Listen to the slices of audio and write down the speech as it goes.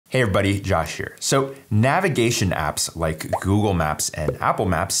Hey everybody, Josh here. So navigation apps like Google Maps and Apple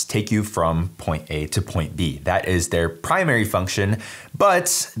Maps take you from point A to point B. That is their primary function,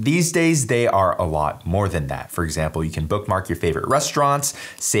 but these days they are a lot more than that. For example, you can bookmark your favorite restaurants,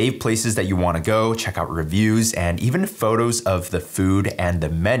 save places that you want to go, check out reviews, and even photos of the food and the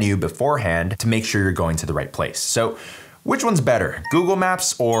menu beforehand to make sure you're going to the right place. So which one's better, Google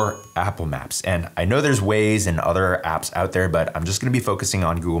Maps or Apple Maps? And I know there's Waze and other apps out there, but I'm just gonna be focusing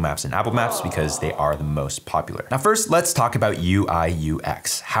on Google Maps and Apple Maps because they are the most popular. Now first, let's talk about UI,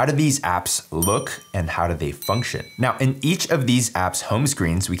 UX. How do these apps look and how do they function? Now in each of these apps' home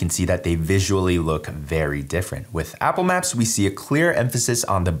screens, we can see that they visually look very different. With Apple Maps, we see a clear emphasis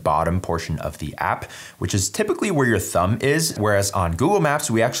on the bottom portion of the app, which is typically where your thumb is, whereas on Google Maps,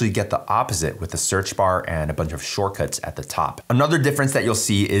 we actually get the opposite with a search bar and a bunch of shortcuts at the top. Another difference that you'll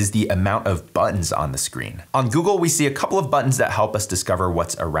see is the amount of buttons on the screen. On Google, we see a couple of buttons that help us discover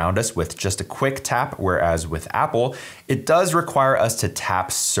what's around us with just a quick tap, whereas with Apple, it does require us to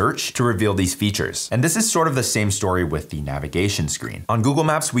tap search to reveal these features. And this is sort of the same story with the navigation screen. On Google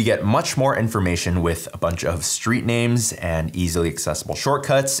Maps, we get much more information with a bunch of street names and easily accessible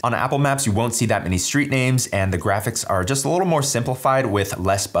shortcuts. On Apple Maps, you won't see that many street names and the graphics are just a little more simplified with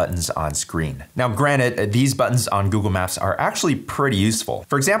less buttons on screen. Now granted, these buttons on Google Maps are actually pretty useful.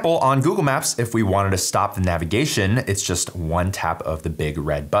 For example, on Google Maps, if we wanted to stop the navigation, it's just one tap of the big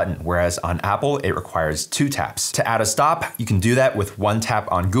red button, whereas on Apple, it requires 2 taps. To add a stop, you can do that with 1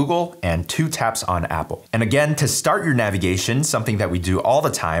 tap on Google and 2 taps on Apple. And again, to start your navigation, something that we do all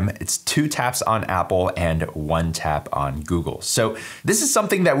the time, it's 2 taps on Apple and 1 tap on Google. So this is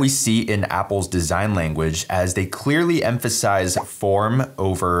something that we see in Apple's design language as they clearly emphasize form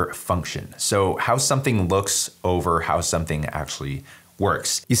over function. So how something looks over how something actually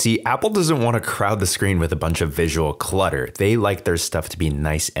works. You see, Apple doesn't want to crowd the screen with a bunch of visual clutter. They like their stuff to be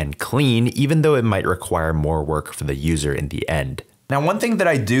nice and clean, even though it might require more work for the user in the end. Now, one thing that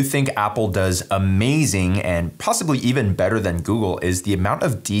I do think Apple does amazing and possibly even better than Google is the amount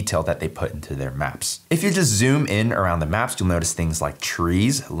of detail that they put into their maps. If you just zoom in around the maps, you'll notice things like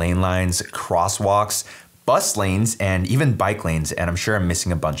trees, lane lines, crosswalks, bus lanes, and even bike lanes, and I'm sure I'm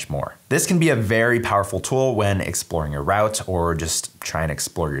missing a bunch more. This can be a very powerful tool when exploring a route or just trying to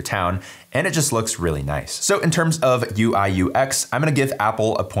explore your town, and it just looks really nice. So in terms of UI, UX, I'm gonna give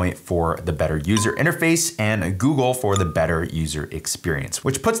Apple a point for the better user interface and Google for the better user experience,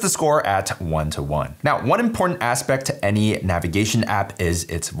 which puts the score at 1 to 1. Now, one important aspect to any navigation app is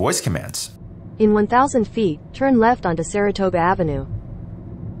its voice commands. In 1,000 feet, turn left onto Saratoga Avenue.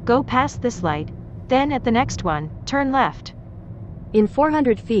 Go past this light. Then at the next one, turn left. In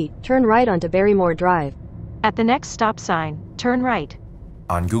 400 feet, turn right onto Barrymore Drive. At the next stop sign, turn right.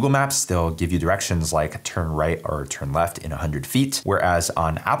 On Google Maps, they'll give you directions like turn right or turn left in 100 feet, whereas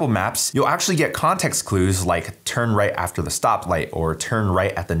on Apple Maps, you'll actually get context clues like turn right after the stoplight or turn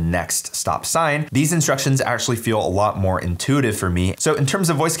right at the next stop sign. These instructions actually feel a lot more intuitive for me. So in terms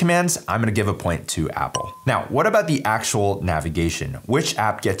of voice commands, I'm gonna give a point to Apple. Now, what about the actual navigation? Which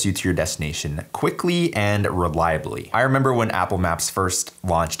app gets you to your destination quickly and reliably? I remember when Apple Maps first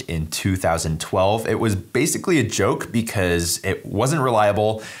launched in 2012, it was basically a joke because it wasn't reliable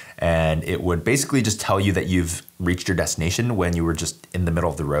and it would basically just tell you that you've reached your destination when you were just in the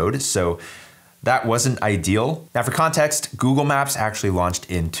middle of the road. So that wasn't ideal. Now for context, Google Maps actually launched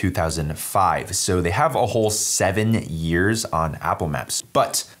in 2005. So they have a whole 7 years on Apple Maps.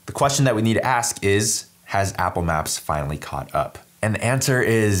 But the question that we need to ask is, has Apple Maps finally caught up? And the answer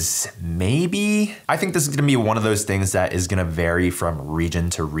is maybe. I think this is gonna be one of those things that is gonna vary from region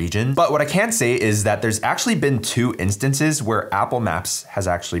to region. But what I can say is that there's actually been 2 instances where Apple Maps has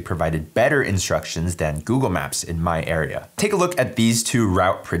actually provided better instructions than Google Maps in my area. Take a look at these 2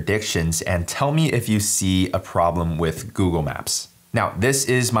 route predictions and tell me if you see a problem with Google Maps. Now, this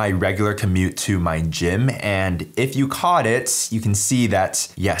is my regular commute to my gym, and if you caught it, you can see that,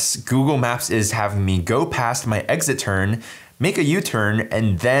 yes, Google Maps is having me go past my exit turn, make a U-turn,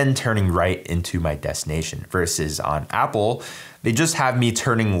 and then turning right into my destination. Versus on Apple, they just have me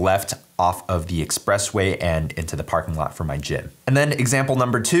turning left off of the expressway and into the parking lot for my gym. And then example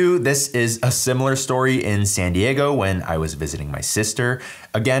number 2, this is a similar story in San Diego when I was visiting my sister.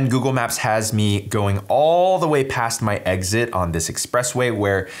 Again, Google Maps has me going all the way past my exit on this expressway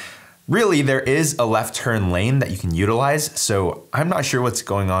where Really, there is a left turn lane that you can utilize, so I'm not sure what's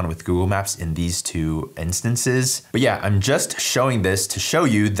going on with Google Maps in these two instances. But yeah, I'm just showing this to show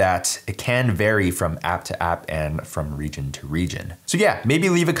you that it can vary from app to app and from region to region. So yeah, maybe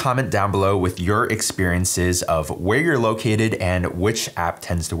leave a comment down below with your experiences of where you're located and which app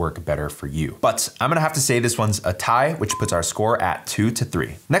tends to work better for you. But I'm gonna have to say this one's a tie, which puts our score at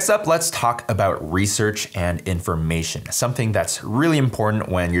 2-3. Next up, let's talk about research and information, something that's really important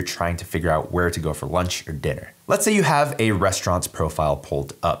when you're trying to figure out where to go for lunch or dinner. Let's say you have a restaurant's profile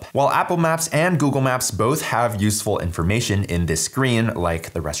pulled up. While Apple Maps and Google Maps both have useful information in this screen,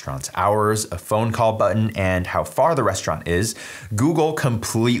 like the restaurant's hours, a phone call button, and how far the restaurant is, Google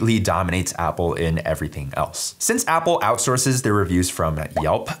completely dominates Apple in everything else. Since Apple outsources their reviews from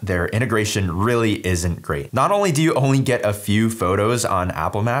Yelp, their integration really isn't great. Not only do you only get a few photos on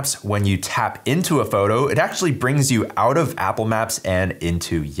Apple Maps, when you tap into a photo, it actually brings you out of Apple Maps and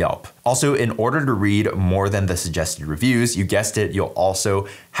into Yelp. Also, in order to read more than the suggested reviews, you guessed it, you'll also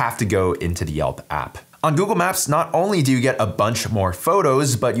have to go into the Yelp app. On Google Maps, not only do you get a bunch more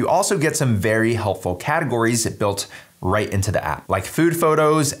photos, but you also get some very helpful categories built right into the app, like food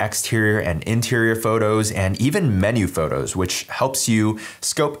photos, exterior and interior photos, and even menu photos, which helps you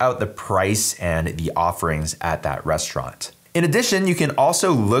scope out the price and the offerings at that restaurant. In addition, you can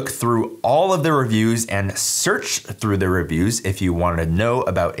also look through all of the reviews and search through the reviews if you wanted to know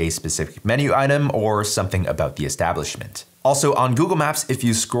about a specific menu item or something about the establishment. Also on Google Maps, if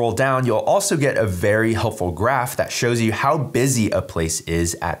you scroll down, you'll also get a very helpful graph that shows you how busy a place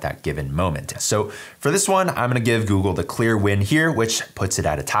is at that given moment. So for this one, I'm gonna give Google the clear win here, which puts it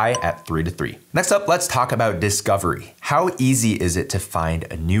at a tie at 3-3. Next up, let's talk about discovery. How easy is it to find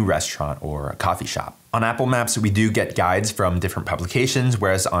a new restaurant or a coffee shop? On Apple Maps, we do get guides from different publications,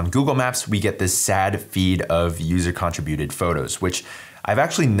 whereas on Google Maps, we get this sad feed of user-contributed photos, which I've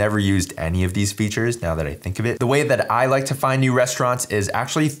actually never used any of these features now that I think of it. The way that I like to find new restaurants is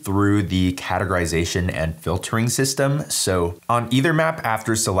actually through the categorization and filtering system. So on either map,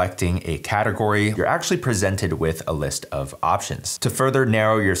 after selecting a category, you're actually presented with a list of options. To further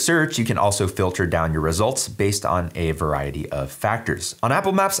narrow your search, you can also filter down your results based on a variety of factors. On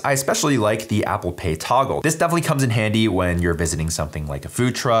Apple Maps, I especially like the Apple Pay toggle. This definitely comes in handy when you're visiting something like a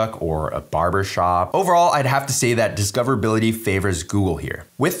food truck or a barber shop. Overall, I'd have to say that discoverability favors Google here.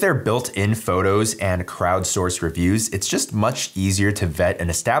 With their built-in photos and crowdsourced reviews, it's just much easier to vet an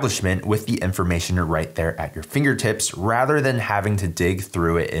establishment with the information right there at your fingertips rather than having to dig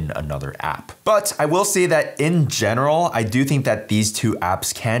through it in another app. But I will say that in general, I do think that these two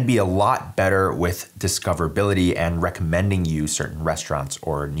apps can be a lot better with discoverability and recommending you certain restaurants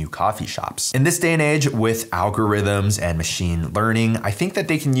or new coffee shops. In this day and age, with algorithms and machine learning, I think that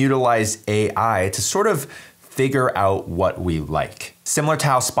they can utilize AI to sort of figure out what we like. Similar to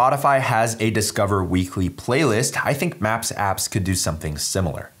how Spotify has a Discover Weekly playlist, I think Maps apps could do something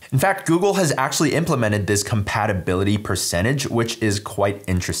similar. In fact, Google has actually implemented this compatibility percentage, which is quite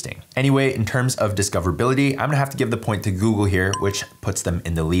interesting. Anyway, in terms of discoverability, I'm gonna have to give the point to Google here, which puts them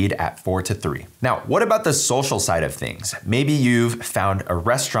in the lead at 4-3. Now, what about the social side of things? Maybe you've found a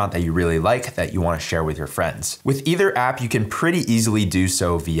restaurant that you really like that you wanna share with your friends. With either app, you can pretty easily do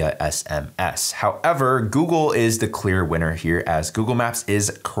so via SMS. However, Google is the clear winner here as Google Maps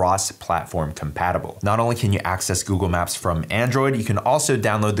is cross-platform compatible. Not only can you access Google Maps from Android, you can also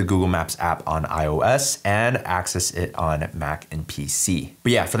download the Google Maps app on iOS and access it on Mac and PC.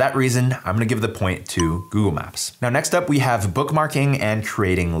 But yeah, for that reason, I'm gonna give the point to Google Maps. Now, next up, we have bookmarking and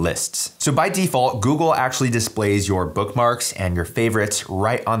creating lists. So by default, Google actually displays your bookmarks and your favorites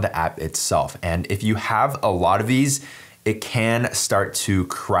right on the app itself. And if you have a lot of these, it can start to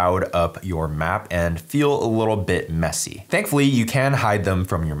crowd up your map and feel a little bit messy. Thankfully, you can hide them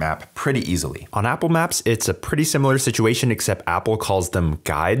from your map pretty easily. On Apple Maps, it's a pretty similar situation, except Apple calls them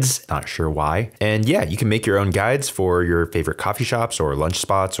guides, not sure why. And yeah, you can make your own guides for your favorite coffee shops or lunch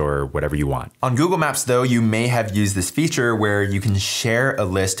spots or whatever you want. On Google Maps though, you may have used this feature where you can share a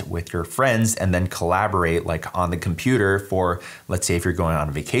list with your friends and then collaborate like on the computer for, let's say if you're going on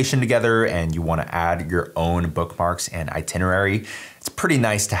a vacation together and you wanna add your own bookmarks and itinerary. It's pretty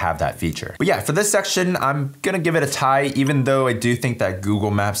nice to have that feature. But yeah, for this section, I'm gonna give it a tie, even though I do think that Google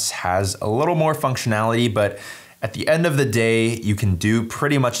Maps has a little more functionality, but At the end of the day, you can do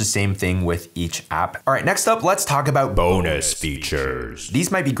pretty much the same thing with each app. All right, next up, let's talk about bonus features.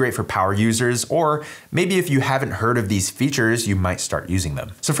 These might be great for power users, or maybe if you haven't heard of these features, you might start using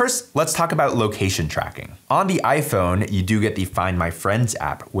them. So first, let's talk about location tracking. On the iPhone, you do get the Find My Friends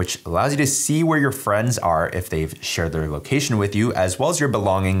app, which allows you to see where your friends are if they've shared their location with you, as well as your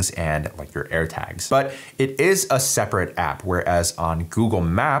belongings and like your AirTags. But it is a separate app, whereas on Google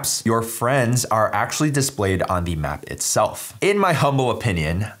Maps, your friends are actually displayed on the map itself. In my humble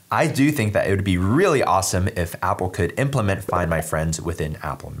opinion, I do think that it would be really awesome if Apple could implement Find My Friends within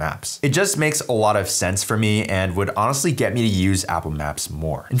Apple Maps. It just makes a lot of sense for me and would honestly get me to use Apple Maps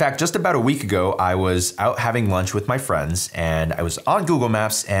more. In fact, just about a week ago, I was out having lunch with my friends and I was on Google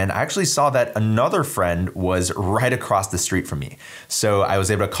Maps and I actually saw that another friend was right across the street from me. So I was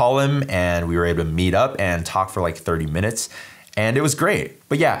able to call him and we were able to meet up and talk for like 30 minutes. And it was great.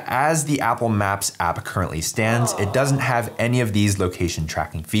 But yeah, as the Apple Maps app currently stands, it doesn't have any of these location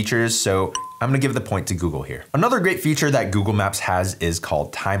tracking features, so I'm gonna give the point to Google here. Another great feature that Google Maps has is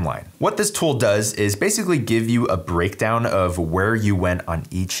called Timeline. What this tool does is basically give you a breakdown of where you went on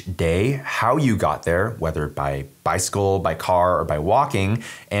each day, how you got there, whether by bicycle, by car, or by walking,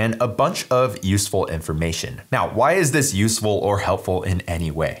 and a bunch of useful information. Now, why is this useful or helpful in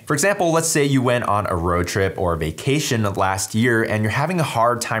any way? For example, let's say you went on a road trip or a vacation last year and you're having a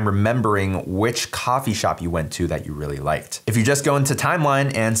hard time remembering which coffee shop you went to that you really liked. If you just go into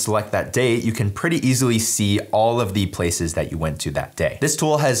Timeline and select that date, you can pretty easily see all of the places that you went to that day. This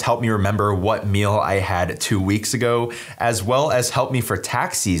tool has helped me remember what meal I had 2 weeks ago, as well as helped me for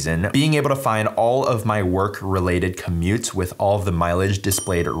tax season. Being able to find all of my work-related commutes with all of the mileage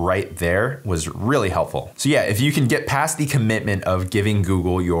displayed right there was really helpful. So yeah, if you can get past the commitment of giving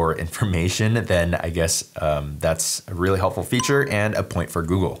Google your information, then I guess that's a really helpful feature and a point for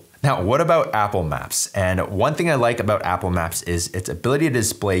Google. Now, what about Apple Maps? And one thing I like about Apple Maps is its ability to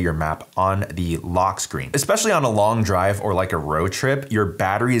display your map on the lock screen. Especially on a long drive or like a road trip, your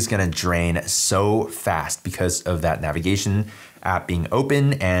battery is gonna drain so fast because of that navigation app being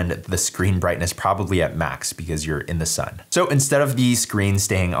open and the screen brightness probably at max because you're in the sun. So instead of the screen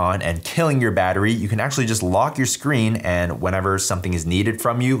staying on and killing your battery, you can actually just lock your screen, and whenever something is needed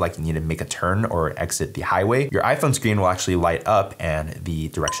from you, like you need to make a turn or exit the highway, your iPhone screen will actually light up and the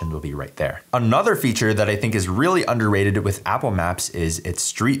direction will be right there. Another feature that I think is really underrated with Apple Maps is its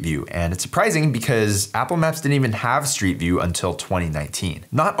Street View, and it's surprising because Apple Maps didn't even have Street View until 2019.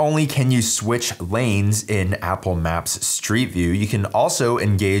 Not only can you switch lanes in Apple Maps Street View, you can also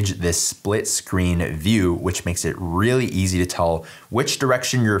engage this split screen view, which makes it really easy to tell which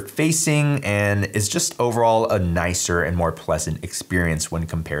direction you're facing and is just overall a nicer and more pleasant experience when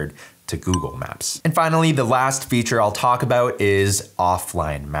compared to Google Maps. And finally, the last feature I'll talk about is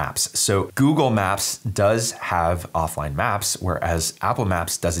offline maps. So Google Maps does have offline maps, whereas Apple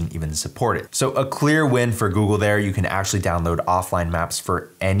Maps doesn't even support it. So a clear win for Google there. You can actually download offline maps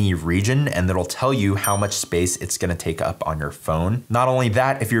for any region and it'll tell you how much space it's gonna take up on your phone. Not only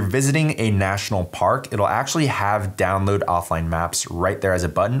that, if you're visiting a national park, it'll actually have download offline maps right there as a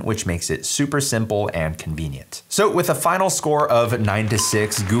button, which makes it super simple and convenient. So with a final score of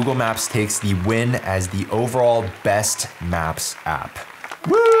 9-6, Google Maps takes the win as the overall best Maps app.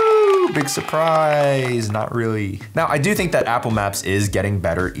 Woo! Big surprise, not really. Now, I do think that Apple Maps is getting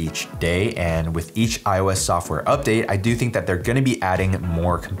better each day, and with each iOS software update, I do think that they're gonna be adding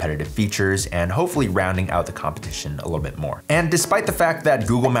more competitive features and hopefully rounding out the competition a little bit more. And despite the fact that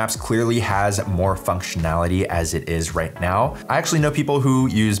Google Maps clearly has more functionality as it is right now, I actually know people who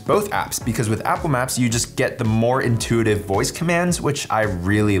use both apps because with Apple Maps, you just get the more intuitive voice commands, which I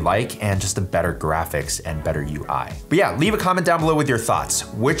really like, and just the better graphics and better UI. But yeah, leave a comment down below with your thoughts.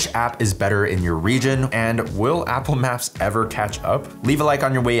 Which app is better in your region, and will Apple Maps ever catch up? Leave a like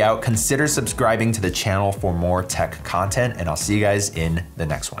on your way out, consider subscribing to the channel for more tech content, and I'll see you guys in the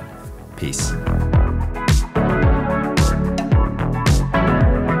next one. Peace.